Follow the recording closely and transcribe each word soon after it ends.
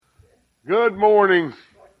Good morning.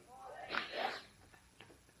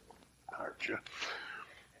 Aren't you?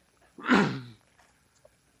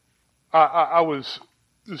 I was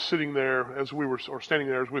just sitting there as we were, or standing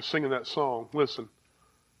there as we were singing that song. Listen,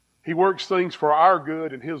 He works things for our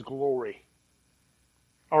good and His glory.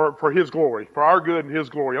 Or for His glory, for our good and His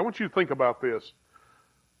glory. I want you to think about this.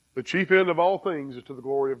 The chief end of all things is to the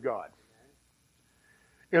glory of God.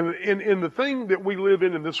 And the thing that we live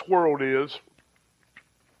in this world is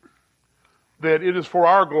that it is for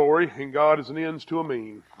our glory, and God is an ends to a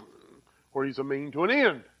mean, or He's a mean to an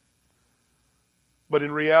end. But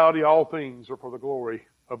in reality, all things are for the glory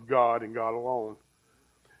of God and God alone.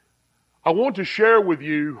 I want to share with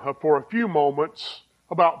you for a few moments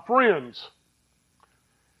about friends.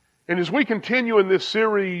 And as we continue in this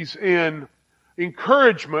series in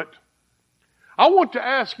encouragement, I want to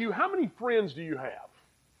ask you, how many friends do you have?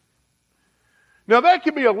 Now, that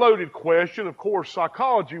can be a loaded question. Of course,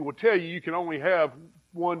 psychology will tell you can only have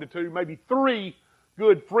 1 to 2, maybe 3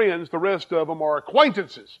 good friends. The rest of them are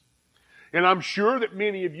acquaintances. And I'm sure that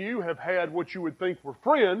many of you have had what you would think were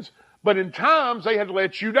friends, but in times they had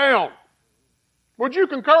let you down. Would you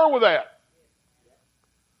concur with that?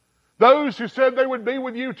 Those who said they would be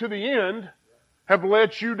with you to the end have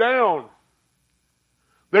let you down.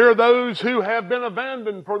 There are those who have been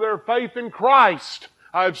abandoned for their faith in Christ.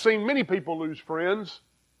 I've seen many people lose friends.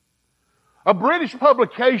 A British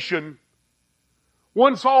publication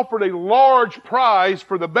once offered a large prize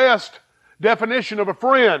for the best definition of a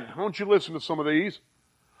friend. I want you to listen to some of these.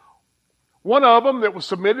 One of them that was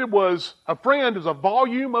submitted was, a friend is a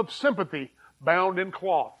volume of sympathy bound in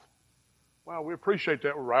cloth. Wow, we appreciate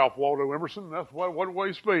that with Ralph Waldo Emerson. That's what way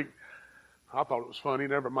you speak. I thought it was funny,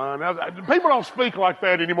 never mind. People don't speak like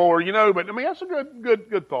that anymore, you know, but I mean, that's a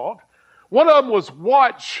good thought. One of them was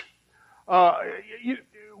I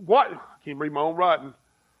can't read my own writing.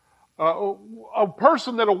 A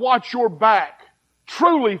person that'll watch your back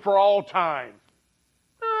truly for all time.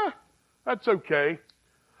 That's okay.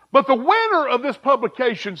 But the winner of this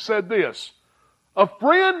publication said this: a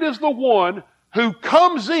friend is the one who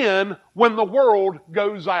comes in when the world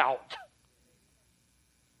goes out.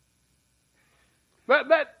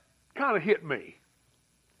 That kind of hit me.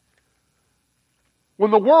 When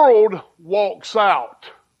the world walks out.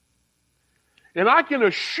 And I can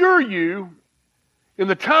assure you, in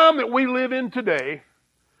the time that we live in today,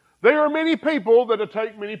 there are many people that will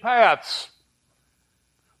take many paths.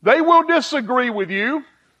 They will disagree with you.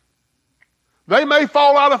 They may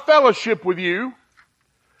fall out of fellowship with you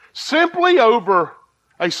simply over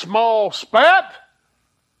a small spat,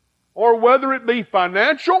 or whether it be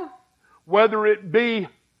financial, whether it be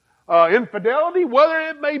infidelity, whether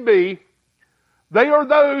it may be. They are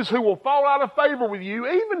those who will fall out of favor with you,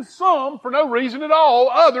 even some for no reason at all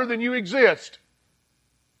other than you exist.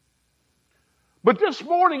 But this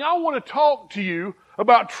morning I want to talk to you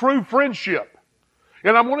about true friendship.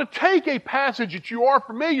 And I'm going to take a passage that you are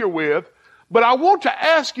familiar with, but I want to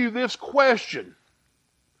ask you this question.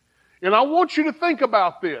 And I want you to think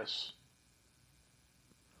about this.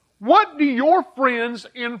 What do your friends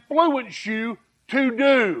influence you to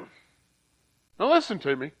do? Now listen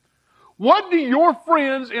to me. What do your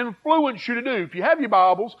friends influence you to do? If you have your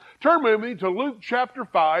Bibles, turn with me to Luke chapter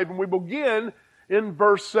 5, and we begin in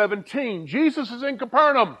verse 17. Jesus is in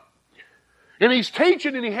Capernaum, and He's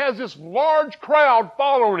teaching, and He has this large crowd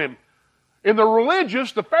following Him. And the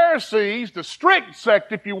religious, the Pharisees, the strict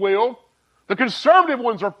sect, if you will, the conservative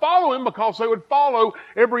ones are following because they would follow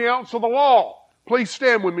every ounce of the law. Please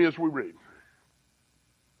stand with me as we read.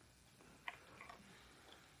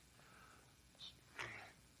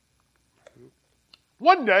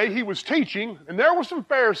 One day He was teaching, and there were some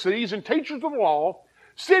Pharisees and teachers of the law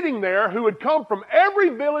sitting there who had come from every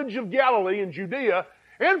village of Galilee and Judea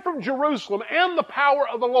and from Jerusalem, and the power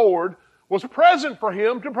of the Lord was present for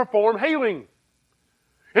Him to perform healing.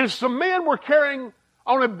 And some men were carrying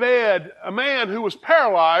on a bed a man who was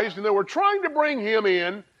paralyzed, and they were trying to bring him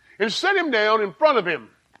in and set him down in front of Him.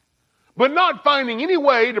 But not finding any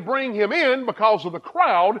way to bring him in because of the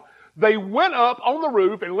crowd, they went up on the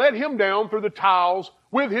roof and let him down through the tiles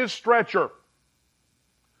with his stretcher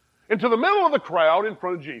into the middle of the crowd in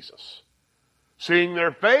front of Jesus. Seeing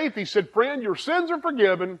their faith, He said, "Friend, your sins are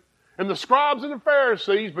forgiven." And the scribes and the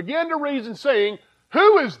Pharisees began to reason, saying,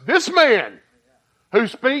 "Who is this man who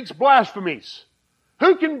speaks blasphemies?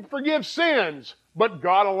 Who can forgive sins but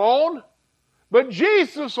God alone?" But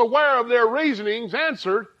Jesus, aware of their reasonings,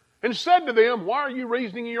 answered and said to them, "Why are you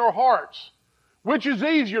reasoning in your hearts? Which is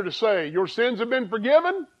easier to say, your sins have been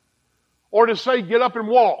forgiven, or to say, get up and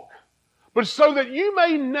walk? But so that you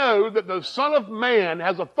may know that the Son of Man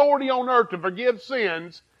has authority on earth to forgive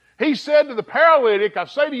sins, He said to the paralytic, I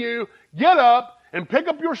say to you, get up and pick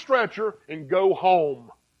up your stretcher and go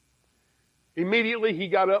home. Immediately he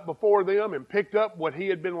got up before them and picked up what he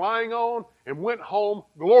had been lying on and went home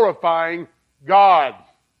glorifying God.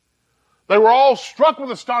 They were all struck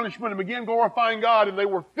with astonishment and began glorifying God, and they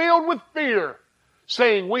were filled with fear,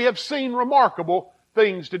 saying, we have seen remarkable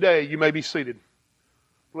things today. You may be seated.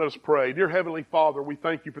 Let us pray. Dear Heavenly Father, we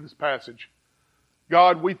thank you for this passage.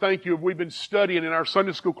 God, we thank you. We've been studying in our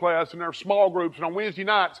Sunday school class, in our small groups, and on Wednesday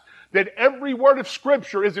nights, that every word of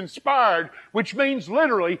Scripture is inspired, which means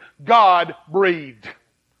literally God breathed.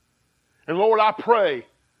 And Lord, I pray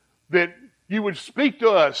that you would speak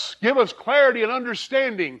to us, give us clarity and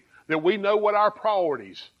understanding that we know what our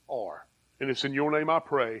priorities are. And it's in your name I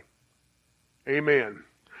pray. Amen.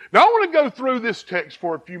 Now I want to go through this text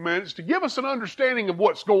for a few minutes to give us an understanding of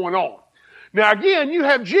what's going on. Now again, you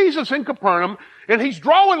have Jesus in Capernaum, and he's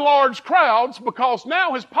drawing large crowds because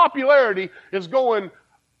now his popularity is going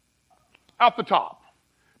out the top.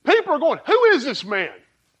 People are going, who is this man?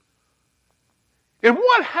 And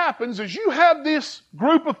what happens is you have this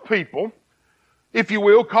group of people, if you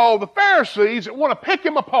will, called the Pharisees, that want to pick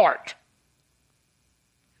him apart.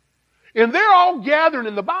 And they're all gathered,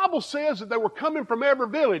 and the Bible says that they were coming from every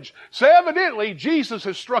village. So evidently, Jesus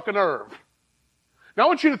has struck a nerve. Now I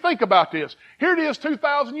want you to think about this. Here it is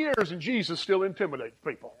 2,000 years, and Jesus still intimidates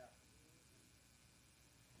people.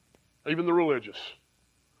 Even the religious.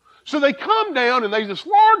 So they come down, and there's this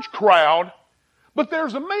large crowd, but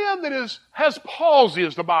there's a man that has palsy,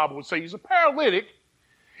 as the Bible would say. He's a paralytic,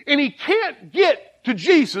 and he can't get to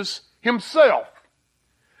Jesus himself.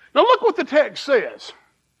 Now look what the text says.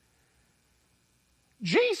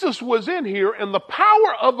 Jesus was in here, and the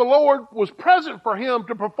power of the Lord was present for him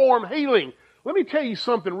to perform healing. Let me tell you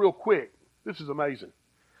something real quick. This is amazing.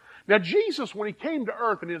 Now, Jesus, when he came to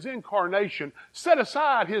earth in his incarnation, set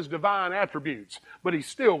aside his divine attributes, but he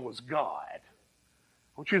still was God. I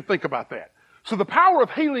want you to think about that. So the power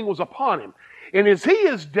of healing was upon him. And as he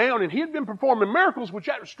is down, and he had been performing miracles, which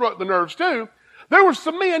that struck the nerves too, there were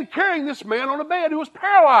some men carrying this man on a bed who was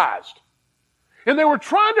paralyzed. And they were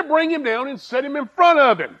trying to bring him down and set him in front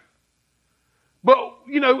of him. But,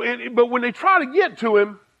 but when they try to get to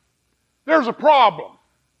him, there's a problem.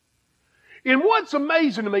 And what's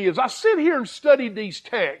amazing to me is I sit here and study these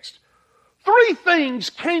texts. Three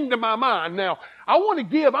things came to my mind. Now, I'm going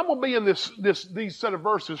to be in these set of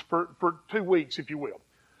verses for 2 weeks, if you will.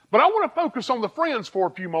 But I want to focus on the friends for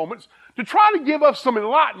a few moments to try to give us some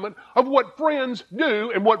enlightenment of what friends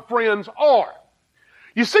do and what friends are.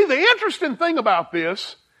 You see, the interesting thing about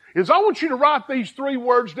this is I want you to write these 3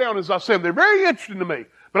 words down. As I said, they're very interesting to me,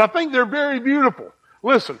 but I think they're very beautiful.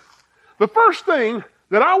 Listen, the first thing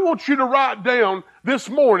that I want you to write down this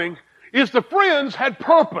morning is the friends had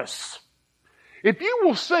purpose. If you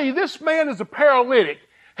will see, this man is a paralytic.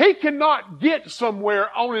 He cannot get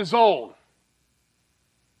somewhere on his own.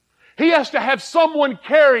 He has to have someone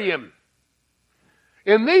carry him.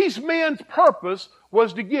 And these men's purpose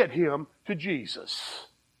was to get him to Jesus.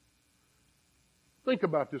 Think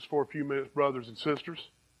about this for a few minutes, brothers and sisters.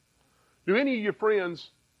 Do any of your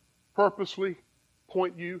friends purposely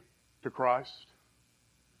point you to Christ?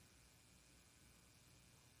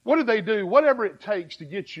 What do they do? Whatever it takes to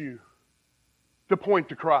get you to point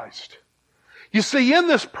to Christ. You see, in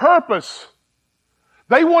this purpose,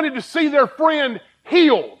 they wanted to see their friend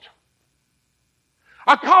healed.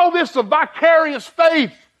 I call this a vicarious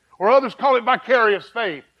faith, or others call it vicarious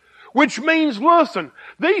faith, which means, listen,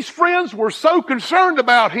 these friends were so concerned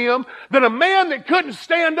about him that a man that couldn't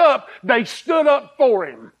stand up, they stood up for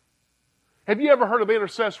him. Have you ever heard of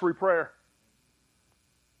intercessory prayer?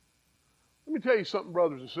 Let me tell you something,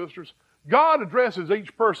 brothers and sisters. God addresses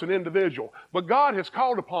each person individual, but God has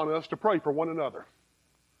called upon us to pray for one another.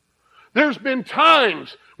 There's been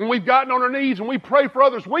times when we've gotten on our knees and we pray for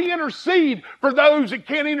others. We intercede for those that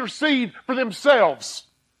can't intercede for themselves.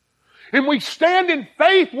 And we stand in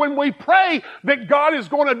faith when we pray that God is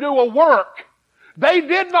going to do a work. They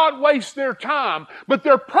did not waste their time, but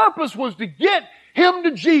their purpose was to get him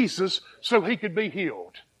to Jesus so he could be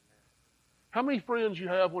healed. How many friends you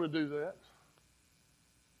have want to do that?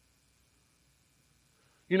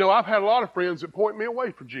 You know, I've had a lot of friends that point me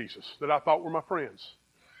away from Jesus that I thought were my friends.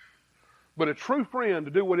 But a true friend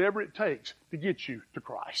to do whatever it takes to get you to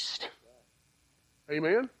Christ.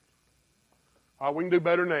 Amen? We can do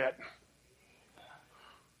better than that.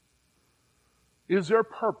 Is there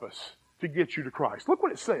purpose to get you to Christ? Look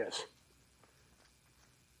what it says.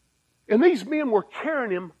 And these men were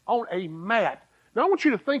carrying him on a mat. Now I want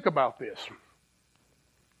you to think about this.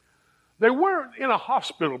 They weren't in a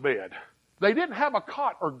hospital bed. They didn't have a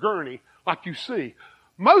cot or gurney like you see.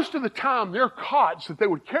 most of the time their cots that they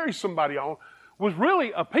would carry somebody on was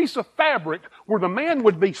really a piece of fabric where the man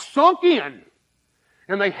would be sunk in,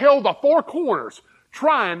 and they held the four corners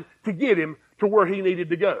trying to get him to where he needed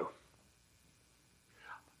to go.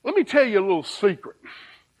 Let me tell you a little secret.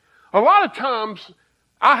 A lot of times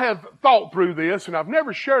I have thought through this, and I've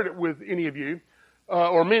never shared it with any of you,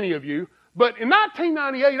 or many of you, but in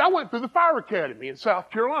 1998 I went through the fire academy in South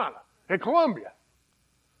Carolina, in Columbia.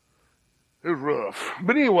 It was rough.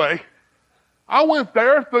 But anyway, I went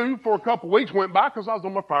there through for a couple of weeks, went by because I was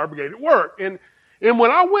on my fire brigade at work. And when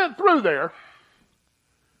I went through there,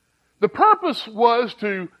 the purpose was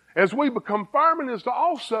to, as we become firemen, is to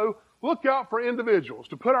also look out for individuals,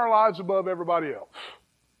 to put our lives above everybody else,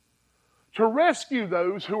 to rescue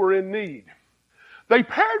those who are in need. They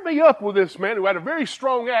paired me up with this man who had a very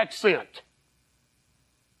strong accent.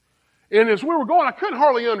 And as we were going, I couldn't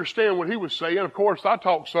hardly understand what he was saying. Of course, I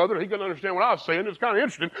talk Southern. He couldn't understand what I was saying. It was kind of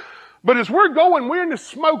interesting. But as we're going, we're in the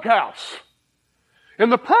smokehouse.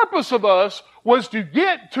 And the purpose of us was to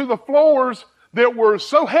get to the floors that were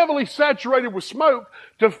so heavily saturated with smoke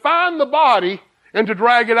to find the body and to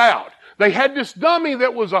drag it out. They had this dummy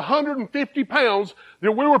that was 150 pounds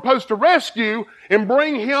that we were supposed to rescue and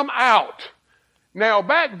bring him out. Now,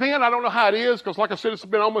 back then, I don't know how it is, because like I said, it's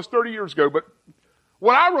been almost 30 years ago, but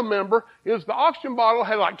what I remember is the oxygen bottle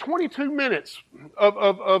had like 22 minutes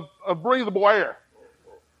of breathable air.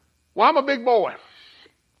 Well, I'm a big boy.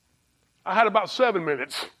 I had about 7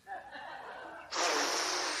 minutes.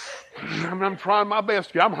 I'm trying my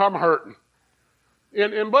best. I'm hurting.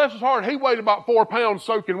 And bless his heart, he weighed about 4 pounds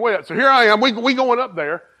soaking wet. So here I am. We going up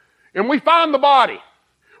there, and we find the body.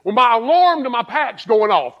 Well, my alarm to my pack's going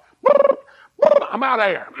off. I'm out of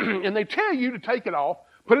air. And they tell you to take it off,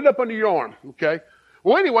 put it up under your arm, okay?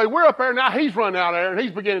 Well, anyway, we're up there now. He's running out of air, and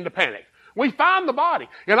he's beginning to panic. We find the body.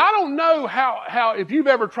 And I don't know how if you've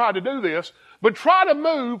ever tried to do this, but try to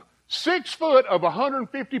move 6 foot of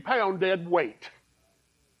 150-pound dead weight.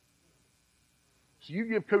 So you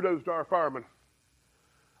give kudos to our fireman.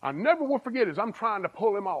 I never will forget as I'm trying to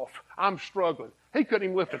pull him off. I'm struggling. He couldn't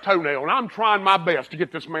even lift a toenail, and I'm trying my best to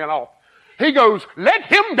get this man off. He goes, "Let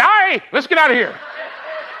him die. Let's get out of here."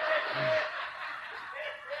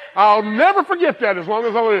 I'll never forget that as long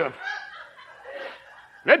as I live.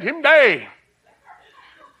 Let him die.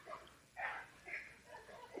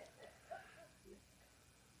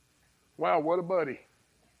 Wow, what a buddy.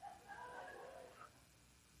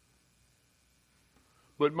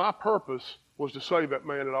 But my purpose was to save that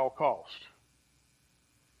man at all cost.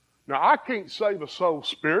 Now, I can't save a soul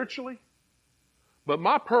spiritually, but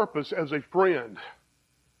my purpose as a friend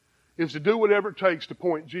is to do whatever it takes to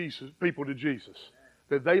point people to Jesus,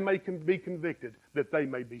 that they may be convicted, that they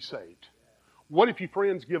may be saved. What if your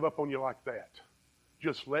friends give up on you like that?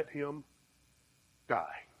 Just let him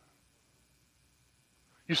die.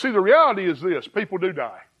 You see, the reality is this. People do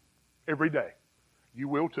die every day. You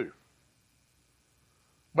will too.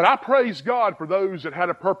 But I praise God for those that had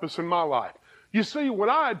a purpose in my life. You see, when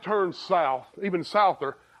I had turned south, even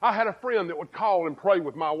souther, I had a friend that would call and pray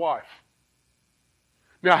with my wife.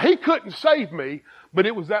 Now, he couldn't save me, but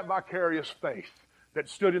it was that vicarious faith that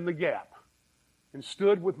stood in the gap and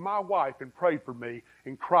stood with my wife and prayed for me,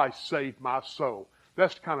 and Christ saved my soul.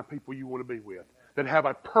 That's the kind of people you want to be with, that have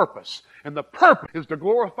a purpose. And the purpose is to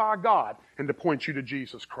glorify God and to point you to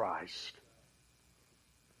Jesus Christ.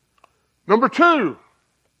 Number 2,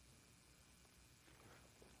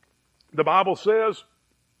 the Bible says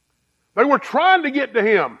they were trying to get to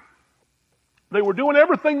him. They were doing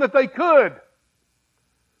everything that they could.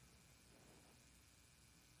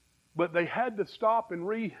 But they had to stop and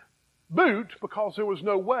reboot because there was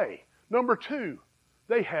no way. Number 2,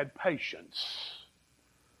 they had patience.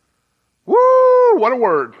 Woo! What a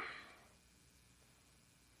word.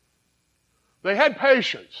 They had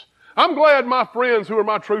patience. I'm glad my friends who are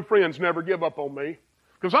my true friends never give up on me.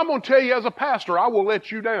 Because I'm going to tell you, as a pastor, I will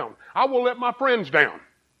let you down. I will let my friends down.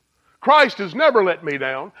 Christ has never let me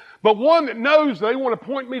down. But one that knows they want to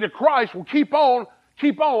point me to Christ will keep on,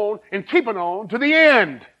 and keeping on to the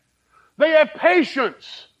end. They have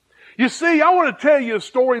patience. You see, I want to tell you a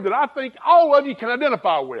story that I think all of you can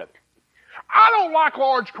identify with. I don't like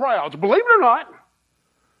large crowds, believe it or not.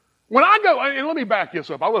 When I go, and let me back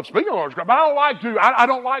this up, I love speaking of large crowds, but I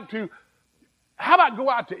don't like to, how about go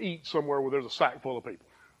out to eat somewhere where there's a sack full of people?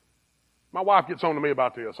 My wife gets on to me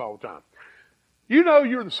about this all the time. You know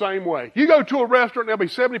you're the same way. You go to a restaurant, there'll be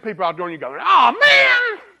 70 people out there, and you go, "Oh,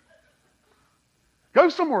 man!" Go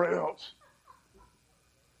somewhere else.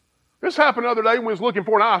 This happened the other day when we was looking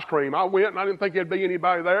for an ice cream. I went, and I didn't think there'd be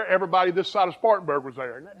anybody there. Everybody this side of Spartanburg was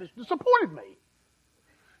there, and that just disappointed me.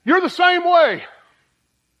 You're the same way.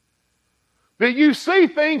 That you see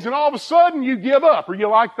things and all of a sudden you give up. Are you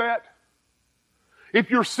like that?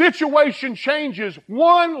 If your situation changes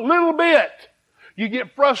one little bit, you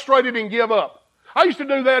get frustrated and give up. I used to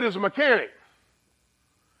do that as a mechanic.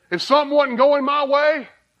 If something wasn't going my way,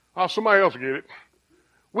 somebody else will get it.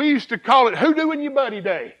 We used to call it hoodoo and your buddy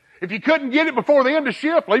day. If you couldn't get it before the end of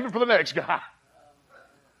shift, leave it for the next guy.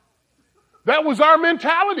 That was our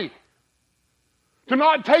mentality. To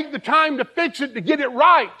not take the time to fix it, to get it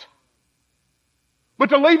right. But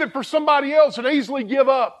to leave it for somebody else and easily give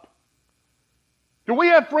up. Do we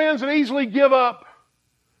have friends that easily give up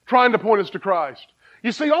trying to point us to Christ?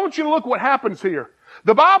 You see, I want you to look what happens here.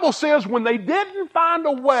 The Bible says when they didn't find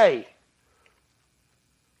a way,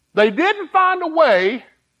 they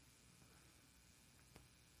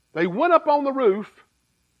went up on the roof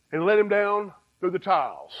and let him down through the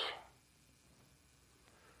tiles.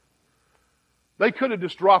 They could have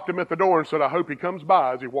just dropped him at the door and said, I hope he comes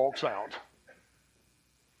by as he walks out.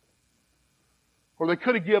 Or they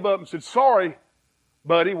could have given up and said, sorry,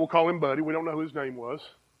 buddy. We'll call him Buddy. We don't know who his name was.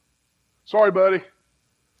 Sorry, buddy.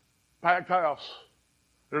 Packed house.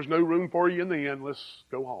 There's no room for you in the inn. Let's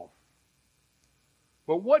go home.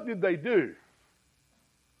 But what did they do?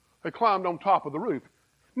 They climbed on top of the roof.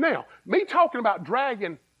 Now, me talking about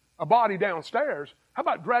dragging a body downstairs, how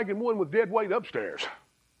about dragging one with dead weight upstairs?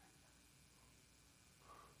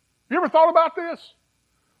 You ever thought about this?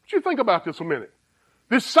 What you think about this a minute?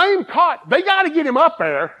 This same cot, they got to get him up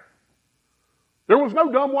there. There was no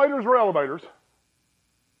dumbwaiters or elevators.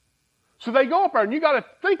 So they go up there, and you got to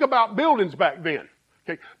think about buildings back then.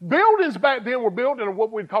 Okay, buildings back then were built in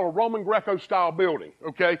what we'd call a Roman Greco-style building.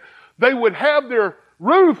 Okay, they would have their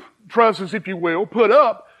roof trusses, if you will, put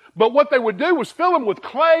up, but what they would do was fill them with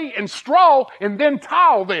clay and straw and then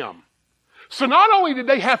tile them. So not only did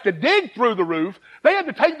they have to dig through the roof, they had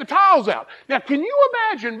to take the tiles out. Now, can you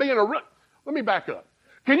imagine being let me back up.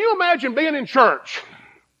 Can you imagine being in church?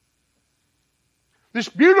 This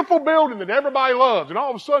beautiful building that everybody loves, and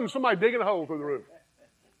all of a sudden somebody digging a hole through the roof.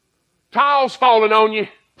 Tiles falling on you.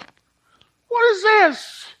 What is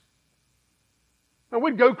this? And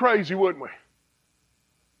we'd go crazy, wouldn't we?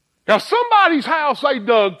 Now, somebody's house, they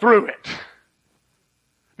dug through it.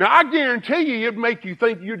 Now, I guarantee you, it'd make you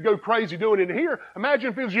think you'd go crazy doing it here.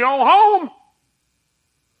 Imagine if it was your own home.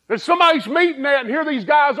 And somebody's meeting that, and here these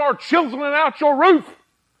guys are chiseling out your roof.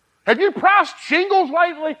 Have you priced shingles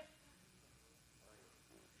lately?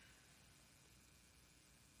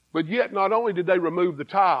 But yet, not only did they remove the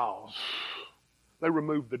tiles, they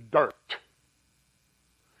removed the dirt.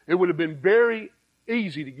 It would have been very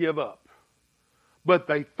easy to give up. But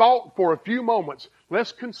they thought for a few moments,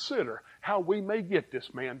 let's consider how we may get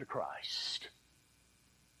this man to Christ.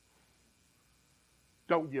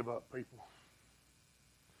 Don't give up, people.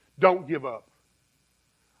 Don't give up.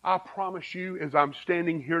 I promise you, as I'm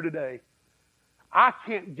standing here today, I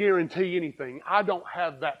can't guarantee anything. I don't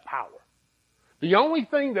have that power. The only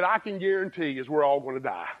thing that I can guarantee is we're all going to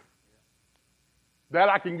die. That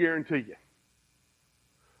I can guarantee you.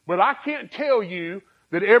 But I can't tell you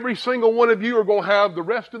that every single one of you are going to have the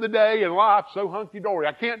rest of the day and life so hunky-dory.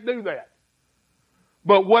 I can't do that.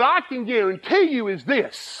 But what I can guarantee you is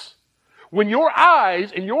this. When your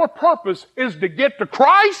eyes and your purpose is to get to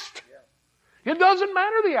Christ, it doesn't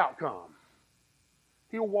matter the outcome.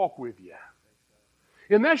 He'll walk with you.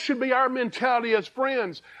 And that should be our mentality as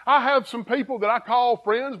friends. I have some people that I call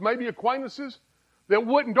friends, maybe acquaintances, that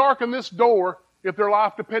wouldn't darken this door if their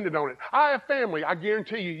life depended on it. I have family. I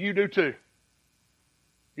guarantee you, you do too.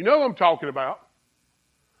 You know what I'm talking about.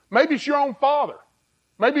 Maybe it's your own father.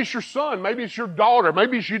 Maybe it's your son. Maybe it's your daughter.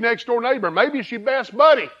 Maybe it's your next door neighbor. Maybe it's your best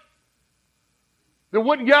buddy that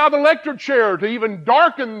wouldn't get out of the electric chair to even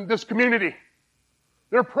darken this community.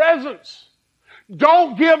 Their presence.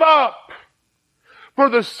 Don't give up. For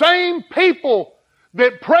the same people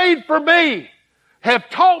that prayed for me have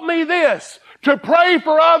taught me this, to pray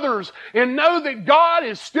for others and know that God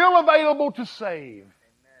is still available to save. Amen.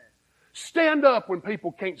 Stand up when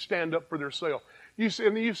people can't stand up for themselves. You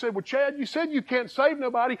said, well, Chad, you said you can't save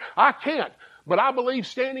nobody. I can't. But I believe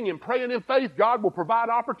standing and praying in faith, God will provide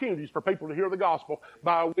opportunities for people to hear the gospel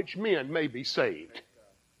by which men may be saved.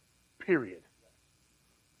 Period.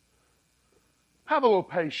 Have a little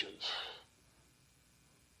patience.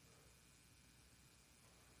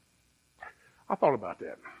 I thought about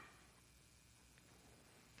that.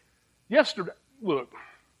 Yesterday, look,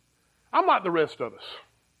 I'm like the rest of us.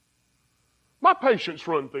 My patience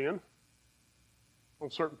run thin on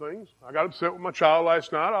certain things. I got upset with my child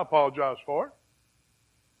last night. I apologize for it.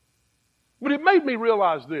 But it made me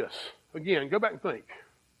realize this. Again, go back and think.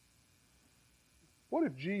 What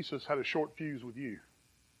if Jesus had a short fuse with you?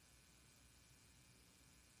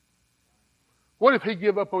 What if he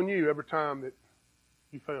give up on you every time that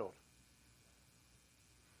you failed?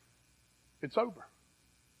 It's over.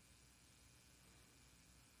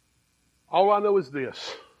 All I know is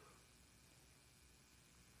this.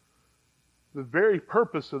 The very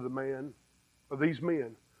purpose of these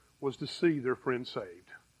men, was to see their friend saved.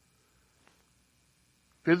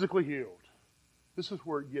 Physically healed. This is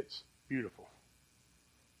where it gets beautiful.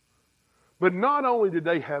 But not only did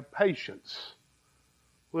they have patience,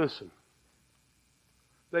 listen,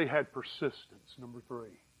 they had persistence, number 3.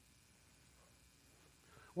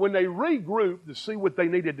 When they regrouped to see what they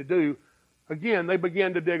needed to do, again, they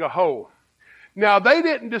began to dig a hole. Now, they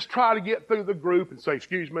didn't just try to get through the group and say,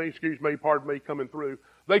 excuse me, pardon me, coming through.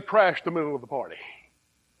 They crashed the middle of the party.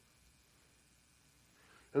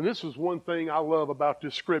 And this is one thing I love about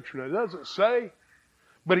this scripture. Now, it doesn't say,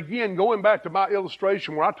 but again, going back to my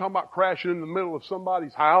illustration where I talk about crashing in the middle of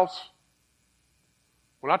somebody's house,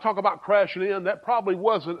 when I talk about crashing in, that probably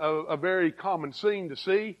wasn't a very common scene to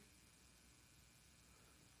see.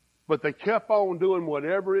 But they kept on doing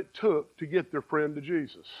whatever it took to get their friend to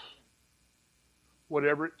Jesus.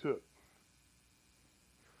 Whatever it took.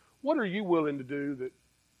 What are you willing to do that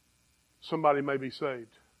somebody may be saved?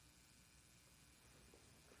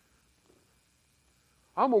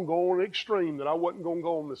 I'm going to go on an extreme that I wasn't going to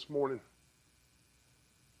go on this morning.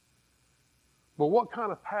 But what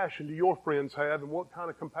kind of passion do your friends have, and what kind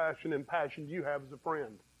of compassion and passion do you have as a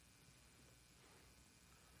friend?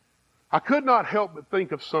 I could not help but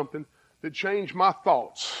think of something that changed my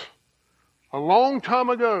thoughts a long time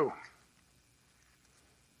ago.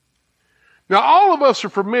 Now, all of us are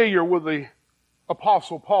familiar with the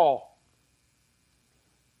Apostle Paul.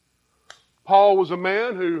 Paul was a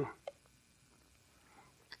man who,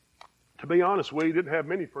 to be honest with you, didn't have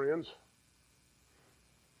many friends.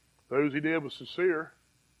 Those he did was sincere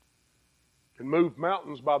and moved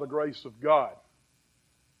mountains by the grace of God.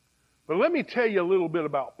 But let me tell you a little bit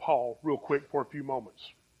about Paul real quick for a few moments.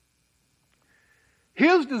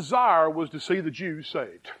 His desire was to see the Jews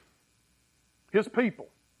saved. His people.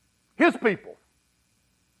 His people.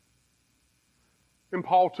 And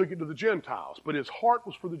Paul took it to the Gentiles, but his heart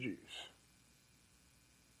was for the Jews.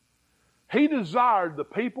 He desired the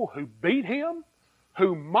people who beat him,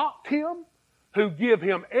 who mocked him, who give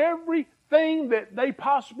him everything that they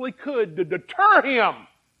possibly could to deter him.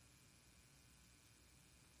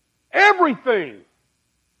 Everything.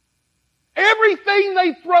 Everything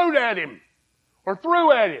they threw at him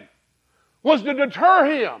was to deter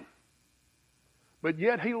him. But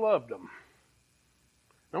yet he loved them.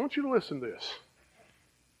 Now I want you to listen to this.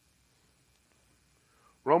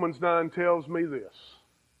 Romans 9 tells me this.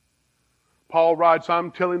 Paul writes,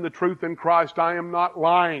 I'm telling the truth in Christ, I am not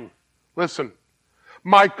lying. Listen.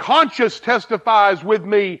 My conscience testifies with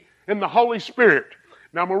me in the Holy Spirit.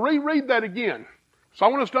 Now I'm going to reread that again. So I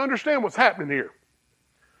want us to understand what's happening here.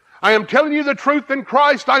 I am telling you the truth in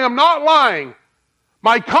Christ. I am not lying.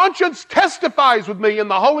 My conscience testifies with me in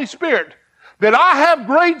the Holy Spirit that I have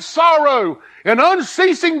great sorrow and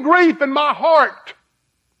unceasing grief in my heart.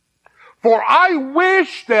 For I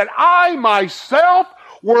wish that I myself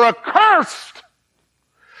were accursed,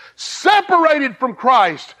 separated from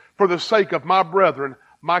Christ for the sake of my brethren,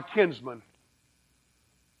 my kinsmen,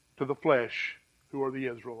 to the flesh, who are the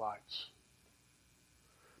Israelites.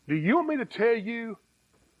 Do you want me to tell you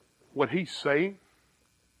what he's saying?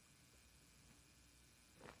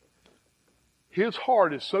 His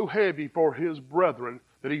heart is so heavy for his brethren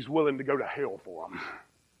that he's willing to go to hell for them.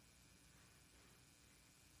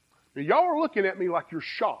 Now, y'all are looking at me like you're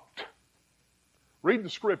shocked. Read the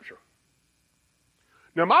scripture.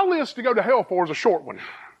 Now, my list to go to hell for is a short one.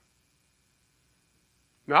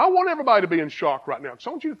 Now, I want everybody to be in shock right now, because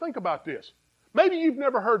I want you to think about this. Maybe you've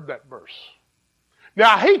never heard that verse.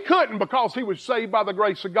 Now, he couldn't because he was saved by the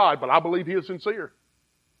grace of God, but I believe he is sincere.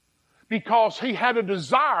 Because he had a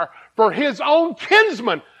desire for his own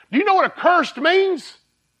kinsman. Do you know what accursed means?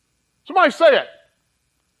 Somebody say it.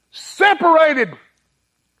 Separated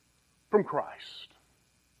from Christ.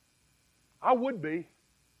 I would be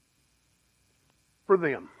for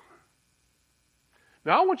them.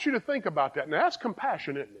 Now, I want you to think about that. Now, that's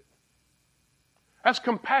compassion, isn't it? That's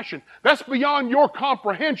compassion. That's beyond your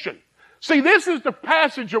comprehension. See, this is the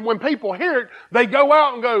passage of when people hear it, they go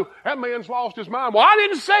out and go, that man's lost his mind. Well, I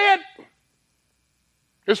didn't say it.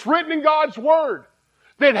 It's written in God's Word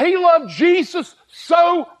that he loved Jesus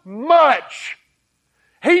so much.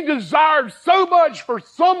 He desired so much for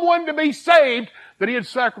someone to be saved that he had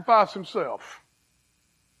sacrificed himself.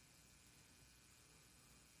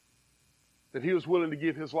 That he was willing to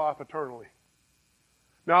give his life eternally.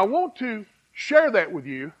 Now, I want to share that with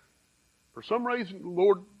you For some reason, the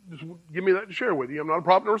Lord just give me that to share with you. I'm not a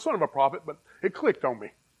prophet nor a son of a prophet, but it clicked on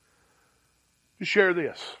me to share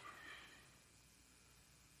this.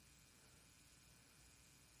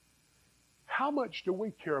 How much do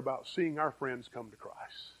we care about seeing our friends come to Christ?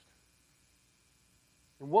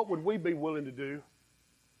 And what would we be willing to do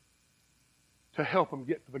to help them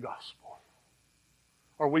get to the gospel?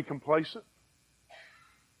 Are we complacent?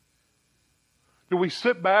 Do we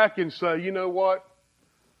sit back and say, you know what?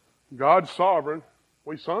 God's sovereign.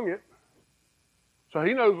 We sung it. So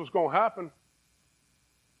He knows what's going to happen.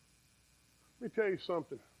 Let me tell you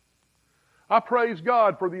something. I praise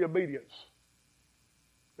God for the obedience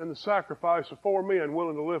and the sacrifice of 4 men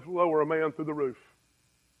willing to lower a man through the roof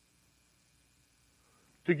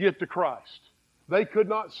to get to Christ. They could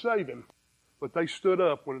not save him, but they stood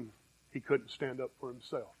up when he couldn't stand up for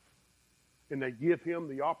himself. And they give him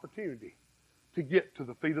the opportunity to get to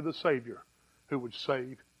the feet of the Savior who would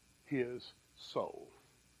save his soul.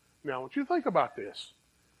 Now, I want you to think about this.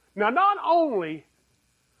 Now, not only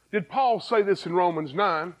did Paul say this in Romans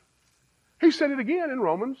 9, he said it again in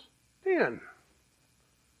Romans 10.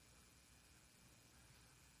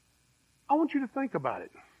 I want you to think about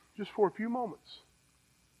it just for a few moments.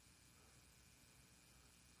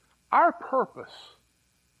 Our purpose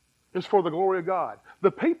is for the glory of God.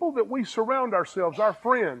 The people that we surround ourselves, our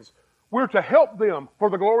friends, we're to help them for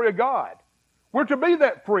the glory of God. We're to be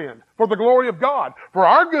that friend for the glory of God, for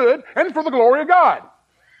our good and for the glory of God.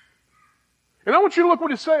 And I want you to look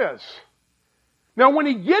what it says. Now, when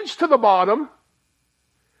he gets to the bottom,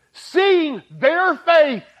 seeing their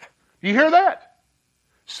faith. Do you hear that?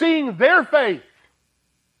 Seeing their faith.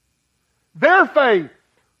 Their faith.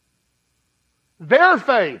 Their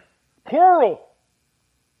faith. Plural.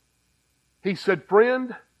 He said,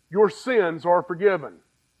 friend, your sins are forgiven.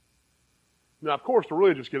 Now, of course, the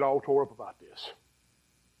religious get all tore up about this.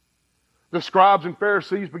 The scribes and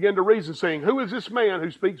Pharisees began to reason, saying, who is this man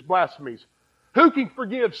who speaks blasphemies? Who can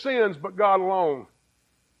forgive sins but God alone?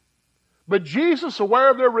 But Jesus, aware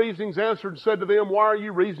of their reasonings, answered and said to them, why are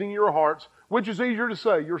you reasoning in your hearts? Which is easier to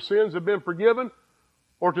say, your sins have been forgiven,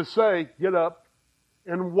 or to say, get up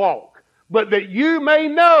and walk? But that you may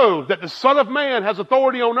know that the Son of Man has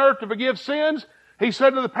authority on earth to forgive sins, he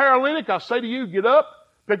said to the paralytic, I say to you, get up,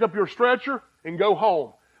 pick up your stretcher, and go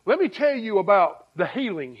home. Let me tell you about the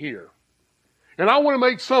healing here. And I want to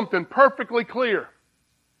make something perfectly clear.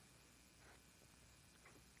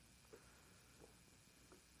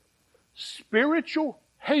 Spiritual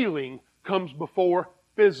healing comes before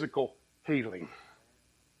physical healing.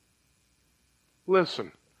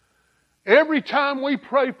 Listen, every time we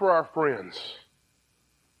pray for our friends,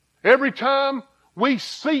 every time we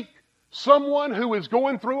seek someone who is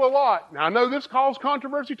going through a lot. Now, I know this caused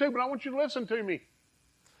controversy too, but I want you to listen to me.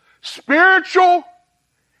 Spiritual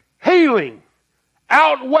healing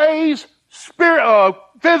outweighs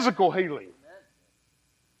physical healing.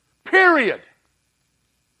 Period.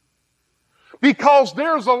 Because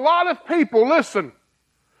there's a lot of people, listen,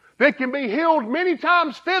 that can be healed many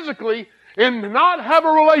times physically and not have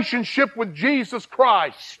a relationship with Jesus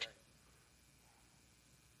Christ.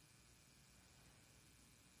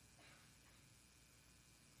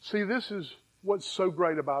 See, this is what's so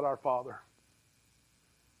great about our Father.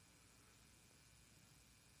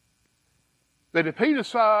 That if He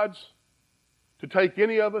decides to take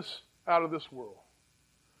any of us out of this world,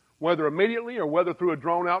 whether immediately or whether through a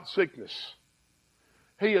drawn-out sickness,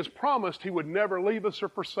 He has promised He would never leave us or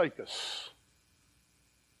forsake us.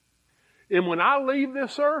 And when I leave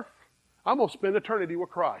this earth, I'm going to spend eternity with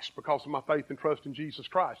Christ because of my faith and trust in Jesus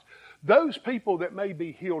Christ. Those people that may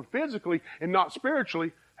be healed physically and not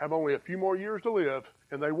spiritually have only a few more years to live,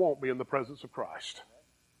 and they won't be in the presence of Christ.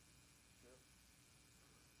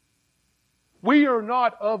 We are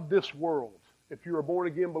not of this world if you're a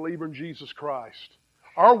born-again believer in Jesus Christ.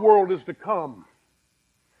 Our world is to come.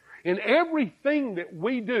 And everything that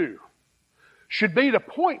we do should be to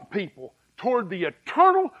point people toward the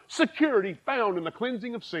eternal security found in the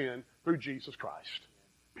cleansing of sin through Jesus Christ.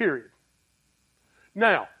 Period.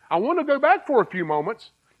 Now, I want to go back for a few moments.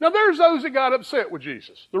 Now, there's those that got upset with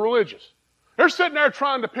Jesus, the religious. They're sitting there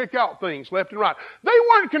trying to pick out things left and right. They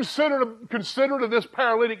weren't considerate of this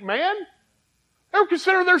paralytic man. They were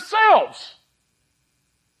considerate of themselves.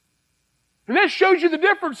 And that shows you the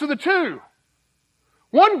difference of the two.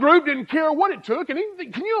 One group didn't care what it took, and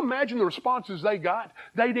can you imagine the responses they got?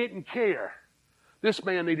 They didn't care. This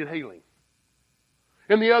man needed healing.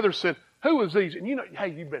 And the other said, who was these? And you know, hey,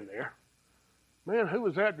 you've been there. Man, who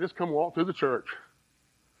was that just come walk through the church?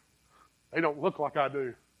 They don't look like I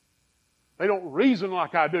do. They don't reason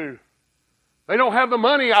like I do. They don't have the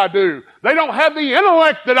money I do. They don't have the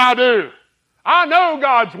intellect that I do. I know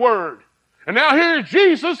God's Word. And now here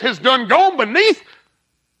Jesus has done gone beneath.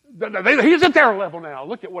 He's at their level now.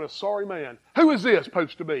 Look at what a sorry man. Who is this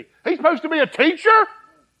supposed to be? He's supposed to be a teacher?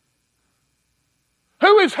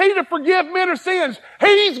 Who is he to forgive men of sins?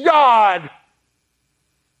 He's God.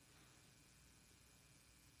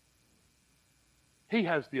 He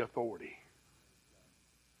has the authority.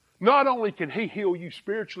 Not only can he heal you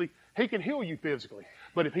spiritually, he can heal you physically.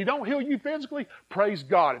 But if he don't heal you physically, praise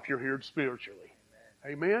God if you're healed spiritually.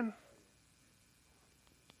 Amen?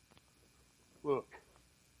 Look.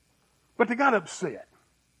 But they got upset.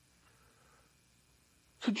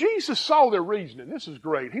 So Jesus saw their reasoning. This is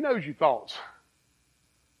great. He knows your thoughts.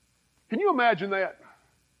 Can you imagine that?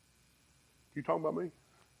 You talking about me?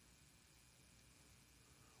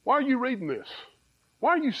 Why are you reading this?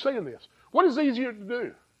 Why are you saying this? What is easier to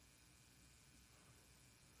do?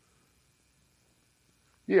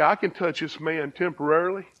 Yeah, I can touch this man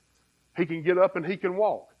temporarily. He can get up and he can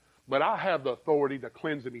walk. But I have the authority to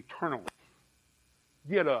cleanse him eternally.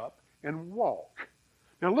 Get up and walk.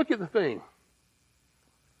 Now look at the thing.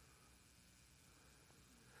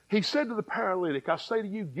 He said to the paralytic, I say to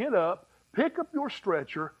you, get up, pick up your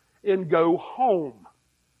stretcher, and go home.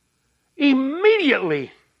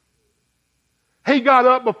 Immediately, he got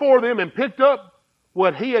up before them and picked up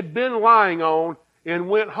what he had been lying on and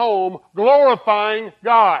went home glorifying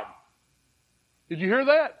God. Did you hear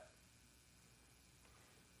that?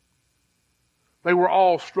 They were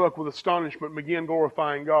all struck with astonishment and began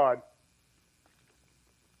glorifying God.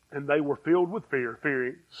 And they were filled with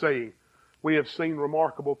fear, saying, we have seen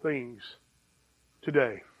remarkable things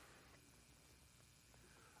today.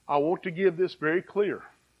 I want to give this very clear.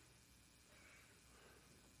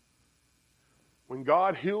 When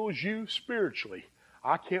God heals you spiritually,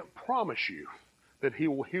 I can't promise you that He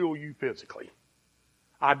will heal you physically.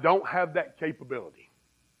 I don't have that capability.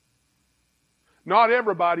 Not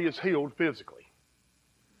everybody is healed physically.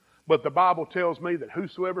 But the Bible tells me that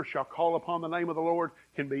whosoever shall call upon the name of the Lord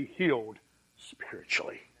can be healed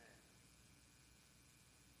spiritually.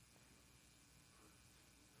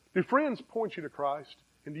 Do friends point you to Christ?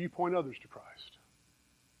 And do you point others to Christ?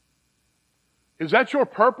 Is that your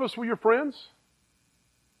purpose with your friends?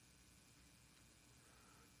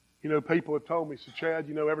 You know, people have told me, so Chad,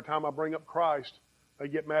 you know, every time I bring up Christ, they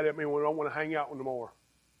get mad at me when I don't want to hang out with them more.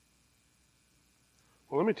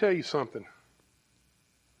 Well, let me tell you something.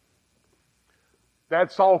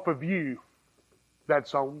 That's off of you.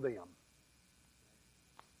 That's on them.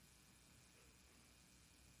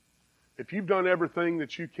 If you've done everything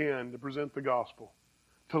that you can to present the gospel,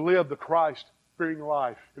 to live the Christ-fearing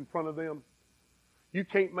life in front of them, you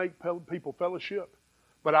can't make people fellowship.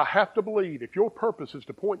 But I have to believe if your purpose is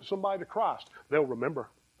to point somebody to Christ, they'll remember.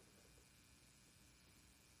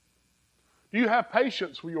 Do you have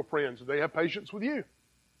patience with your friends? Do they have patience with you?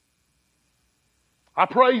 I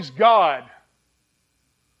praise God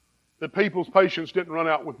that people's patience didn't run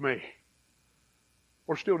out with me.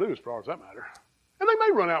 Or still do, as far as that matter. And they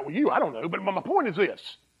may run out with you, I don't know. But my point is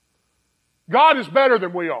this. God is better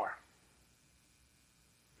than we are.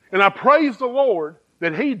 And I praise the Lord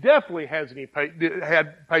that He definitely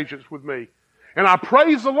had patience with me. And I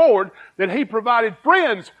praise the Lord that He provided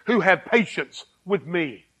friends who have patience with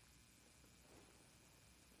me.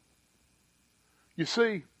 You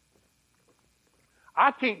see,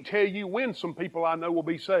 I can't tell you when some people I know will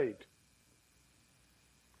be saved.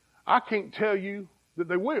 I can't tell you that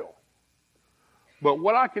they will. But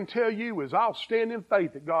what I can tell you is I'll stand in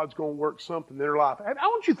faith that God's going to work something in their life. And I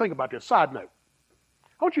want you to think about this. Side note.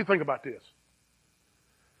 I want you to think about this.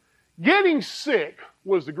 Getting sick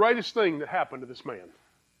was the greatest thing that happened to this man,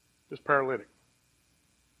 this paralytic.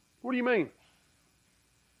 What do you mean?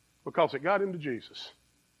 Because it got him to Jesus.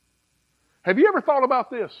 Have you ever thought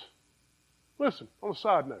about this? Listen, on a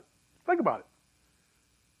side note, think about it.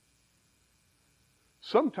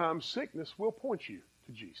 Sometimes sickness will point you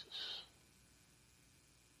to Jesus.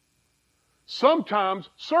 Sometimes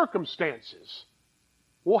circumstances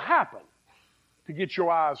will happen to get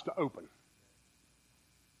your eyes to open.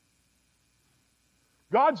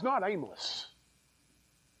 God's not aimless.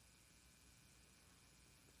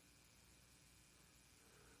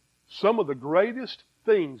 Some of the greatest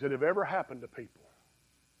things that have ever happened to people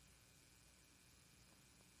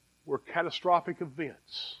were catastrophic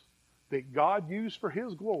events that God used for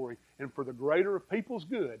His glory and for the greater of people's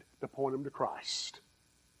good to point them to Christ.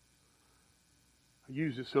 I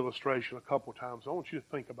used this illustration a couple of times. I want you to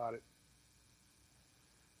think about it.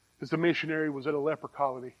 As a missionary was at a leper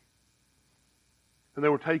colony, and they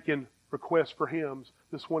were taking requests for hymns.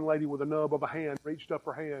 This one lady with a nub of a hand reached up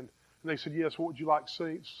her hand, and they said, yes, what would you like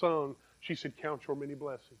sung? She said, count your many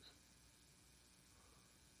blessings.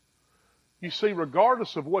 You see,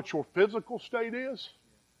 regardless of what your physical state is,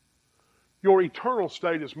 your eternal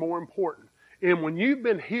state is more important. And when you've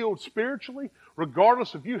been healed spiritually,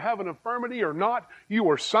 regardless if you have an infirmity or not, you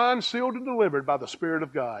are signed, sealed, and delivered by the Spirit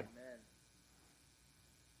of God. Amen.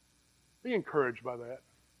 Be encouraged by that.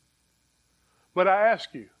 But I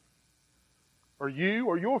ask you, are you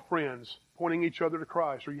or your friends pointing each other to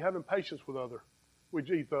Christ? Are you having patience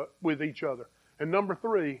with each other? And number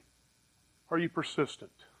 3, are you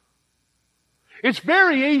persistent? It's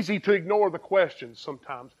very easy to ignore the questions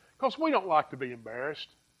sometimes because we don't like to be embarrassed.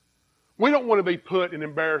 We don't want to be put in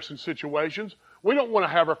embarrassing situations. We don't want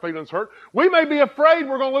to have our feelings hurt. We may be afraid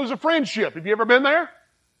we're going to lose a friendship. Have you ever been there?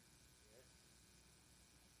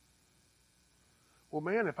 Well,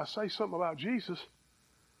 man, if I say something about Jesus,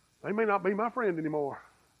 they may not be my friend anymore.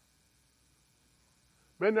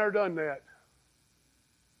 Been there, done that.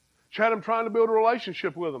 Chad, I'm trying to build a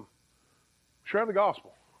relationship with them. Share the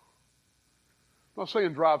gospel. I'm not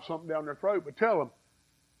saying drive something down their throat, but tell them,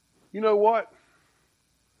 you know what?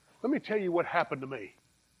 Let me tell you what happened to me.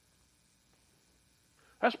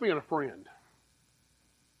 That's being a friend.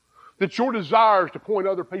 That your desire is to point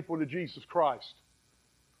other people to Jesus Christ.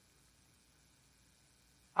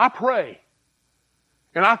 I pray,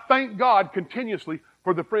 and I thank God continuously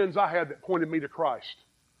for the friends I had that pointed me to Christ.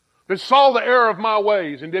 That saw the error of my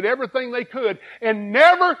ways and did everything they could and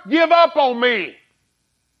never give up on me.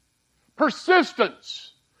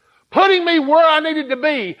 Persistence. Putting me where I needed to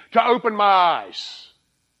be to open my eyes.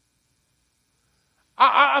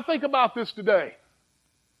 I think about this today.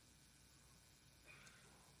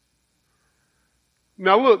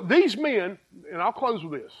 Now look, these men, and I'll close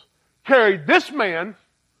with this, carried this man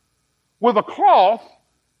with a cloth,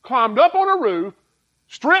 climbed up on a roof,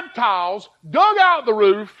 stripped tiles, dug out the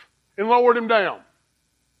roof, and lowered him down.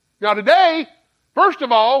 Now today, first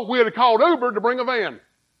of all, we would have called Uber to bring a van.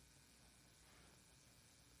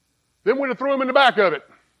 Then we'd have threw him in the back of it.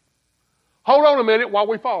 Hold on a minute while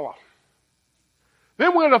we follow.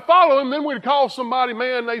 Then we'd have followed him, then we'd call somebody,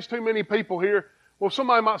 man, there's too many people here. Well,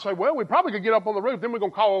 somebody might say, well, we probably could get up on the roof, then we're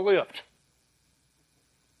going to call a lift.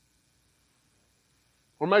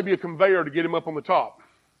 Or maybe a conveyor to get him up on the top.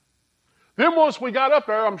 Then once we got up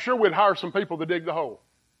there, I'm sure we'd hire some people to dig the hole.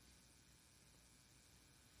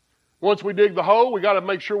 Once we dig the hole, we got to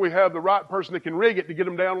make sure we have the right person that can rig it to get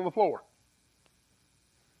them down on the floor.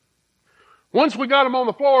 Once we got them on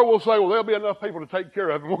the floor, we'll say, well, there'll be enough people to take care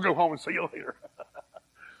of it. We'll go home and see you later.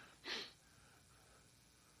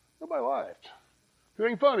 Nobody laughed. It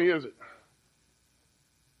ain't funny, is it?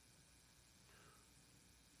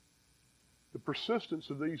 The persistence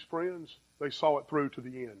of these friends, they saw it through to the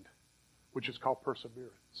end, which is called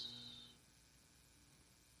perseverance.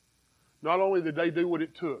 Not only did they do what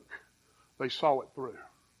it took, they saw it through.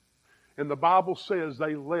 And the Bible says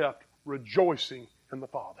they left rejoicing in the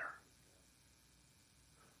Father.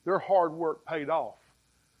 Their hard work paid off.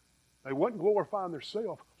 They wasn't glorifying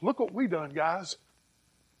themselves. Look what we done, guys.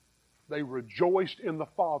 They rejoiced in the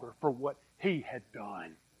Father for what He had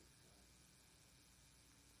done.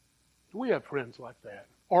 Do we have friends like that?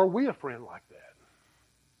 Are we a friend like that?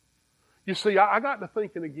 You see, I got to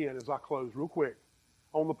thinking again as I close real quick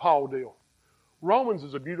on the Paul deal. Romans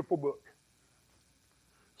is a beautiful book.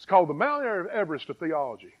 It's called the Mount Everest of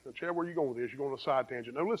Theology. Now, Chad, where are you going with this? You're going on a side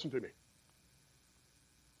tangent. No, listen to me.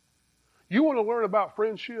 You want to learn about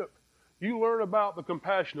friendship? You learn about the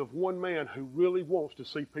compassion of one man who really wants to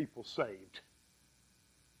see people saved.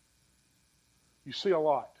 You see a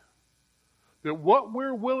lot. That what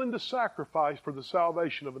we're willing to sacrifice for the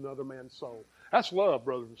salvation of another man's soul. That's love,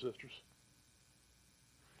 brothers and sisters.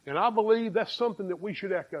 And I believe that's something that we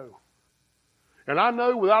should echo. And I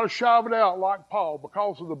know without a shadow of a doubt, like Paul,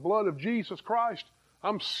 because of the blood of Jesus Christ,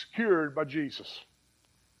 I'm secured by Jesus.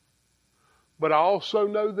 But I also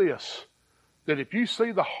know this, that if you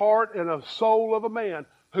see the heart and a soul of a man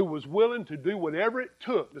who was willing to do whatever it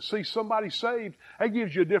took to see somebody saved, that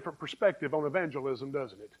gives you a different perspective on evangelism,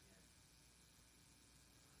 doesn't it?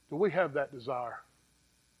 Do we have that desire?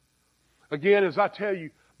 Again, as I tell you,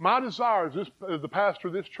 my desire as the pastor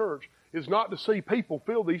of this church is not to see people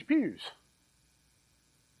fill these pews.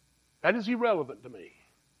 That is irrelevant to me.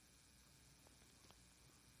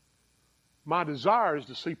 My desire is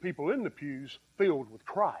to see people in the pews filled with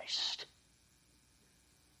Christ.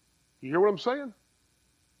 You hear what I'm saying?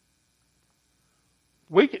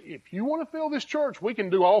 If you want to fill this church, we can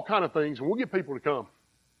do all kind of things, and we'll get people to come.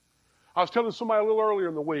 I was telling somebody a little earlier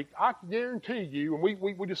in the week, I can guarantee you, and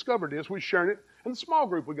we discovered this, we were sharing it in the small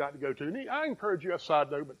group we got to go to. And I encourage you, that's a side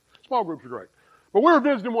note, but small groups are great. But we were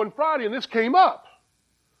visiting one Friday, and this came up.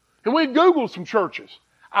 And we Googled some churches.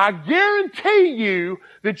 I guarantee you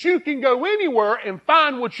that you can go anywhere and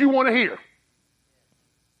find what you want to hear.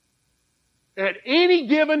 At any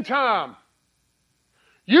given time.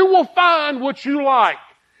 You will find what you like.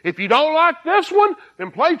 If you don't like this one,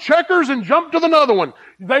 then play checkers and jump to another one.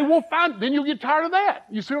 They will find, then you'll get tired of that.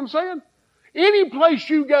 You see what I'm saying? Any place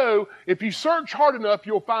you go, if you search hard enough,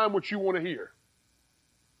 you'll find what you want to hear.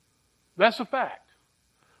 That's a fact.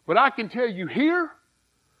 But I can tell you here,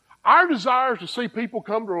 our desire is to see people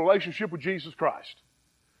come to a relationship with Jesus Christ.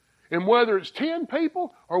 And whether it's 10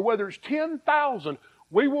 people or whether it's 10,000,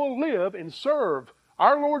 we will live and serve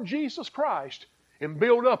our Lord Jesus Christ and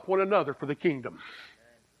build up one another for the kingdom.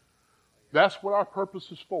 That's what our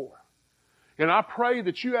purpose is for. And I pray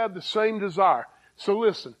that you have the same desire. So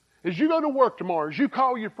listen, as you go to work tomorrow, as you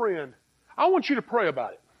call your friend, I want you to pray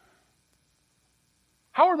about it.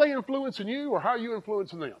 How are they influencing you, or how are you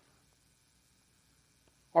influencing them?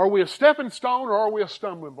 Are we a stepping stone, or are we a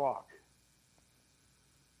stumbling block?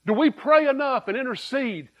 Do we pray enough and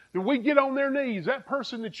intercede? Do we get on their knees? That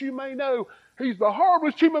person that you may know, he's the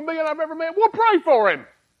horriblest human being I've ever met. We'll pray for him.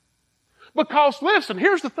 Because, listen,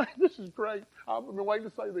 here's the thing. This is great. I've been waiting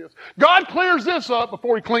to say this. God clears this up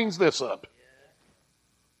before He cleans this up.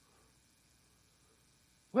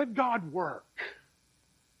 Let God work.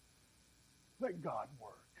 Let God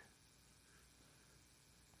work.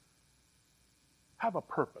 Have a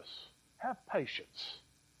purpose. Have patience.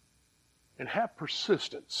 And have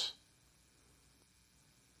persistence.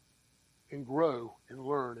 And grow and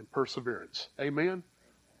learn in perseverance. Amen?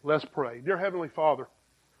 Let's pray. Dear Heavenly Father,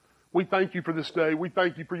 we thank You for this day. We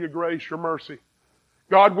thank You for Your grace, Your mercy.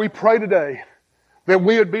 God, we pray today that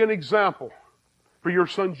we would be an example for Your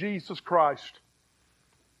Son, Jesus Christ.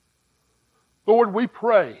 Lord, we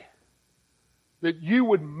pray that You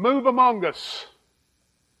would move among us.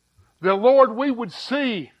 That, Lord, we would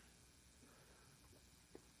see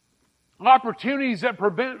opportunities that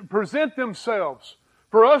present themselves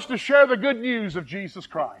for us to share the good news of Jesus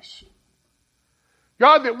Christ.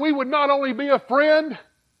 God, that we would not only be a friend,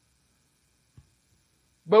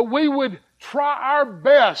 but we would try our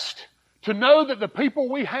best to know that the people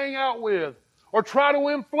we hang out with or try to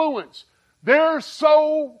influence, our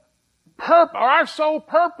sole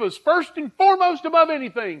purpose, first and foremost above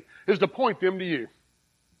anything, is to point them to You.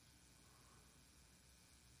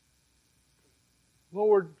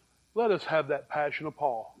 Lord, let us have that passion of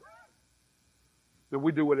Paul, that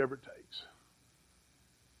we do whatever it takes.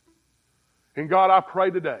 And God, I pray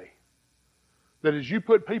today that as You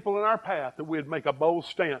put people in our path, that we'd make a bold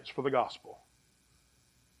stance for the gospel.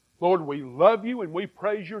 Lord, we love You and we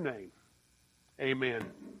praise Your name. Amen.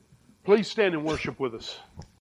 Please stand and worship with us.